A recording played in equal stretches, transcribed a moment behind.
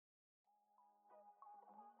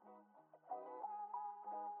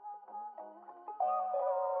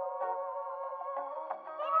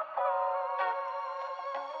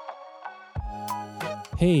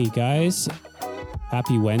Hey guys,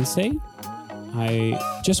 happy Wednesday.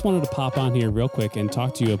 I just wanted to pop on here real quick and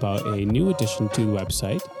talk to you about a new addition to the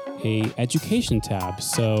website, a education tab.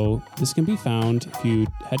 So this can be found if you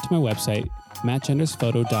head to my website,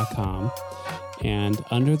 mattgendersphoto.com, and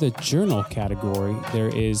under the journal category,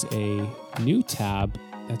 there is a new tab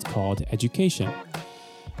that's called education.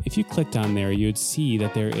 If you clicked on there, you'd see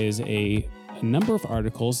that there is a number of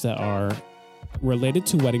articles that are related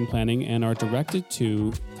to wedding planning and are directed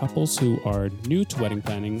to couples who are new to wedding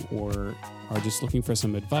planning or are just looking for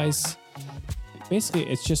some advice. Basically,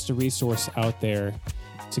 it's just a resource out there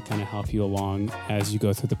to kind of help you along as you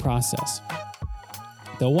go through the process.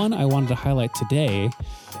 The one I wanted to highlight today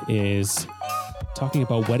is talking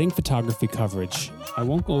about wedding photography coverage. I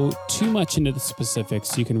won't go too much into the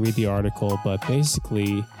specifics. You can read the article, but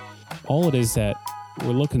basically all it is that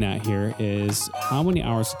we're looking at here is how many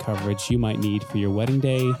hours of coverage you might need for your wedding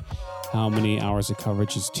day, how many hours of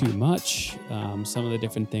coverage is too much, some of the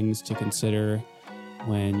different things to consider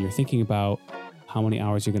when you're thinking about how many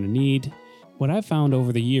hours you're going to need. What I've found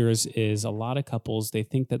over the years is a lot of couples, they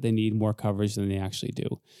think that they need more coverage than they actually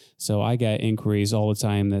do. So I get inquiries all the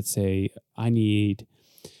time that say, I need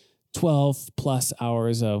 12 plus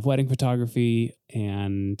hours of wedding photography,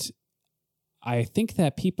 and I think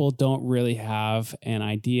that people don't really have an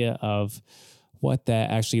idea of what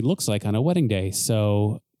that actually looks like on a wedding day.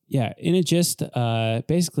 So yeah, in a gist,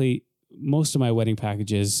 basically most of my wedding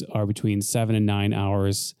packages are between 7 and 9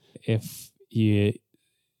 hours. If you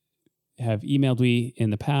have emailed me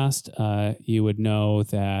in the past, you would know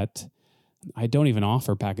that I don't even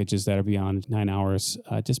offer packages that are beyond 9 hours,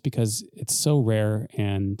 just because it's so rare.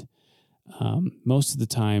 And most of the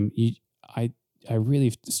time, I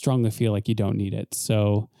really strongly feel like you don't need it.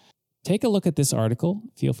 So take a look at this article.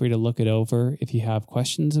 Feel free to look it over. If you have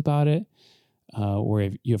questions about it, or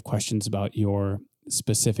if you have questions about your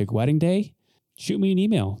specific wedding day, shoot me an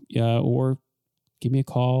email or give me a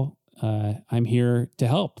call. I'm here to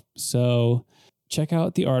help. So check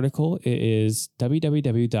out the article. It is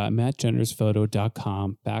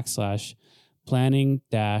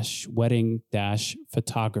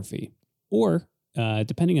www.mattgendersphoto.com/planning-wedding-photography. Or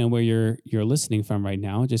depending on where you're listening from right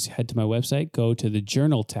now, just head to my website, go to the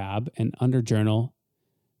journal tab, and under journal,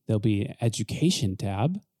 there'll be an education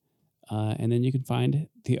tab. And then you can find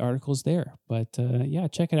the articles there. But yeah,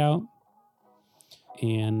 check it out.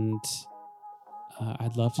 And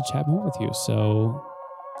I'd love to chat more with you. So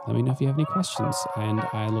let me know if you have any questions. And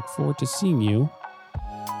I look forward to seeing you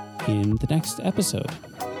in the next episode.